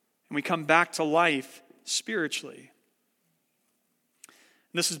 And we come back to life spiritually.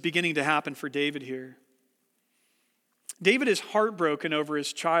 And this is beginning to happen for David here. David is heartbroken over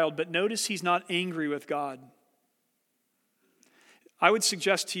his child, but notice he's not angry with God. I would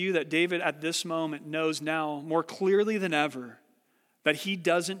suggest to you that David at this moment knows now more clearly than ever that he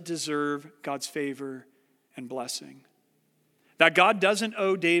doesn't deserve God's favor and blessing. That God doesn't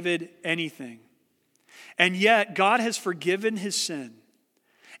owe David anything. And yet God has forgiven his sin.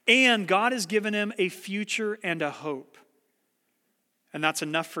 And God has given him a future and a hope. And that's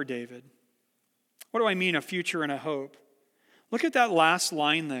enough for David. What do I mean, a future and a hope? Look at that last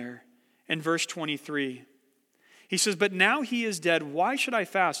line there in verse 23. He says, "But now he is dead. Why should I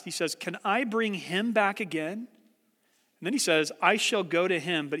fast?" He says, "Can I bring him back again?" And then he says, "I shall go to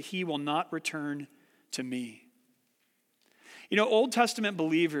him, but he will not return to me." You know, Old Testament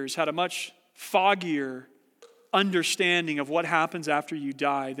believers had a much foggier understanding of what happens after you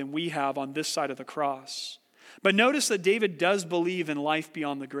die than we have on this side of the cross. But notice that David does believe in life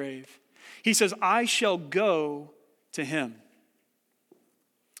beyond the grave. He says, "I shall go to him."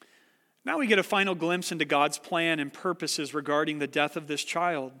 Now we get a final glimpse into God's plan and purposes regarding the death of this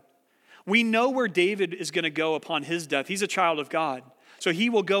child. We know where David is going to go upon his death. He's a child of God. So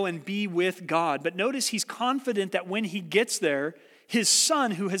he will go and be with God. But notice he's confident that when he gets there, his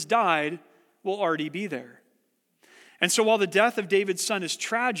son who has died will already be there. And so while the death of David's son is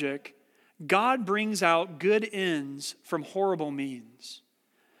tragic, God brings out good ends from horrible means.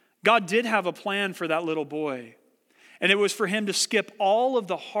 God did have a plan for that little boy. And it was for him to skip all of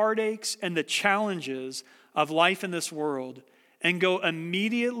the heartaches and the challenges of life in this world and go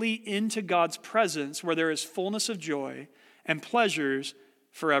immediately into God's presence where there is fullness of joy and pleasures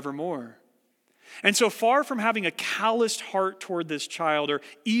forevermore. And so far from having a calloused heart toward this child or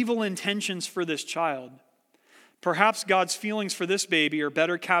evil intentions for this child, perhaps God's feelings for this baby are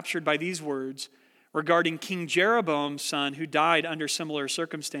better captured by these words regarding King Jeroboam's son who died under similar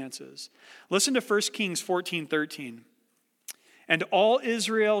circumstances. Listen to 1 Kings 14:13. And all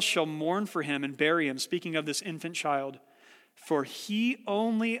Israel shall mourn for him and bury him, speaking of this infant child, for he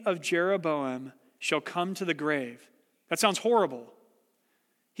only of Jeroboam shall come to the grave. That sounds horrible.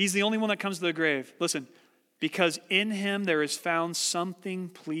 He's the only one that comes to the grave. Listen, because in him there is found something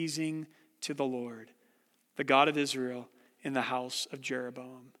pleasing to the Lord, the God of Israel, in the house of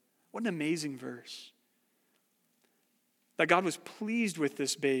Jeroboam. What an amazing verse. That God was pleased with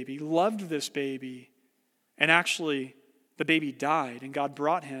this baby, loved this baby, and actually the baby died, and God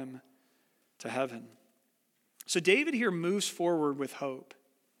brought him to heaven. So David here moves forward with hope.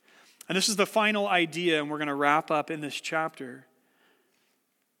 And this is the final idea, and we're going to wrap up in this chapter.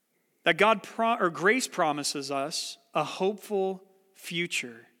 That grace promises us a hopeful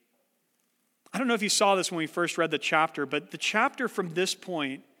future. I don't know if you saw this when we first read the chapter, but the chapter from this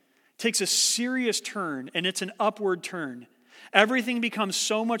point takes a serious turn, and it's an upward turn. Everything becomes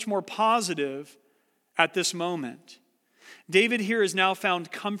so much more positive at this moment. David here is now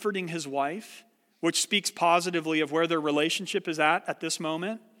found comforting his wife, which speaks positively of where their relationship is at this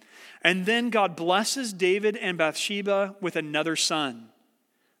moment. And then God blesses David and Bathsheba with another son.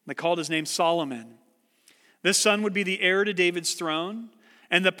 They called his name Solomon. This son would be the heir to David's throne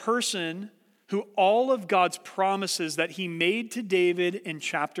and the person who all of God's promises that he made to David in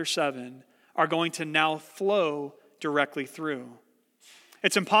chapter 7 are going to now flow directly through.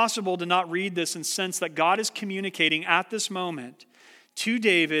 It's impossible to not read this and sense that God is communicating at this moment to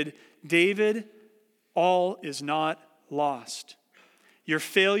David, David, all is not lost. Your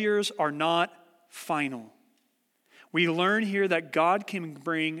failures are not final. We learn here that God can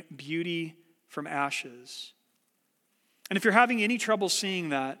bring beauty from ashes. And if you're having any trouble seeing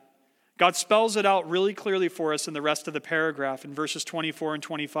that, God spells it out really clearly for us in the rest of the paragraph in verses 24 and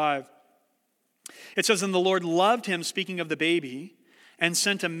 25. It says, and the Lord loved him, speaking of the baby, and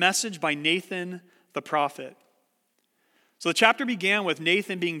sent a message by Nathan the prophet. So the chapter began with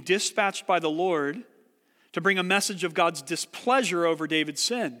Nathan being dispatched by the Lord to bring a message of God's displeasure over David's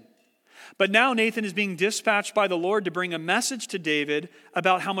sin. But now Nathan is being dispatched by the Lord to bring a message to David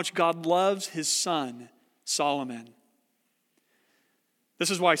about how much God loves his son, Solomon.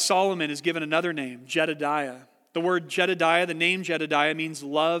 This is why Solomon is given another name, Jedediah. The word Jedediah, the name Jedediah, means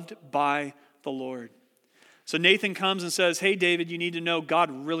loved by the Lord. So Nathan comes and says, hey, David, you need to know God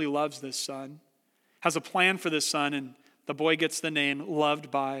really loves this son, has a plan for this son, and the boy gets the name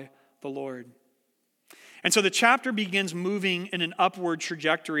loved by the Lord. And so the chapter begins moving in an upward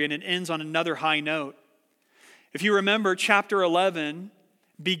trajectory, and it ends on another high note. If you remember, chapter 11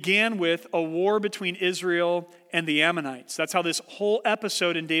 began with a war between Israel and the Ammonites. That's how this whole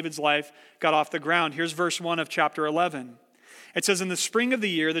episode in David's life got off the ground. Here's verse 1 of chapter 11. It says, in the spring of the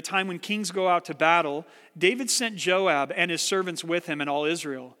year, the time when kings go out to battle, David sent Joab and his servants with him and all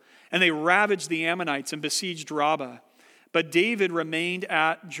Israel. And they ravaged the Ammonites and besieged Rabbah. But David remained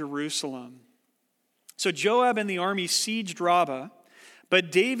at Jerusalem. So Joab and the army sieged Rabbah,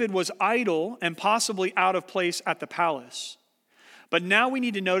 but David was idle and possibly out of place at the palace. But now we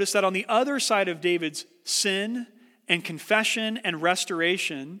need to notice that on the other side of David's sin and confession and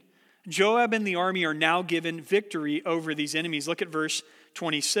restoration, Joab and the army are now given victory over these enemies. Look at verse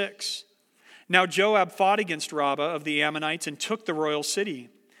 26. Now Joab fought against Rabbah of the Ammonites and took the royal city.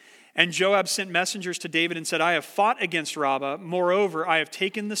 And Joab sent messengers to David and said, I have fought against Rabbah. Moreover, I have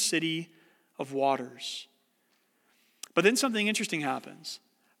taken the city of waters. But then something interesting happens.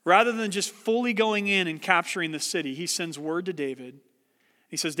 Rather than just fully going in and capturing the city, he sends word to David.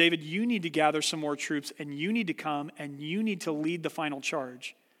 He says, David, you need to gather some more troops, and you need to come, and you need to lead the final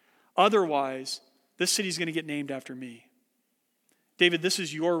charge. Otherwise, this city is going to get named after me. David, this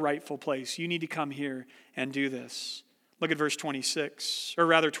is your rightful place. You need to come here and do this. Look at verse 29.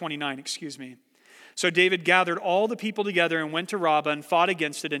 So David gathered all the people together and went to Rabbah and fought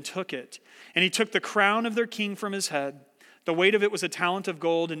against it and took it. And he took the crown of their king from his head. The weight of it was a talent of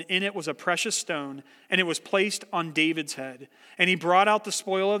gold, and in it was a precious stone, and it was placed on David's head. And he brought out the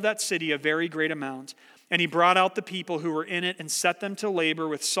spoil of that city, a very great amount. And he brought out the people who were in it and set them to labor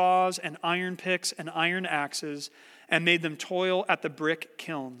with saws and iron picks and iron axes, and made them toil at the brick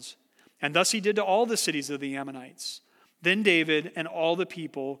kilns. And thus he did to all the cities of the Ammonites. Then David and all the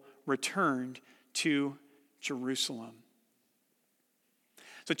people returned to Jerusalem.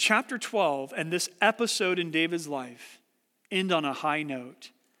 So chapter 12 and this episode in David's life end on a high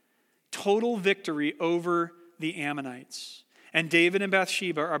note. Total victory over the Ammonites. And David and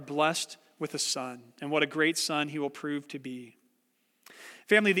Bathsheba are blessed with a son. And what a great son he will prove to be.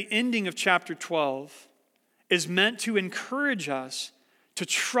 Family, the ending of chapter 12 is meant to encourage us to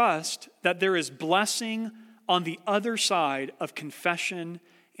trust that there is blessing on the other side of confession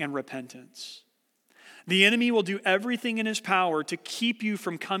and repentance. The enemy will do everything in his power to keep you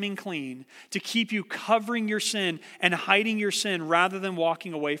from coming clean, to keep you covering your sin and hiding your sin rather than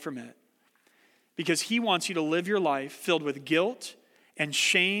walking away from it. Because he wants you to live your life filled with guilt and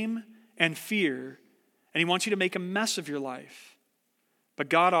shame and fear, and he wants you to make a mess of your life. But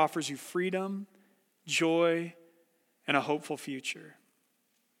God offers you freedom, joy, and a hopeful future.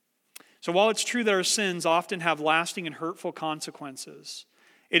 So while it's true that our sins often have lasting and hurtful consequences,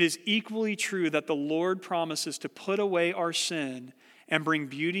 it is equally true that the Lord promises to put away our sin and bring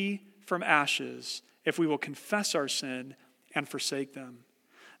beauty from ashes if we will confess our sin and forsake them.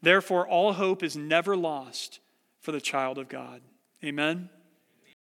 Therefore, all hope is never lost for the child of God. Amen.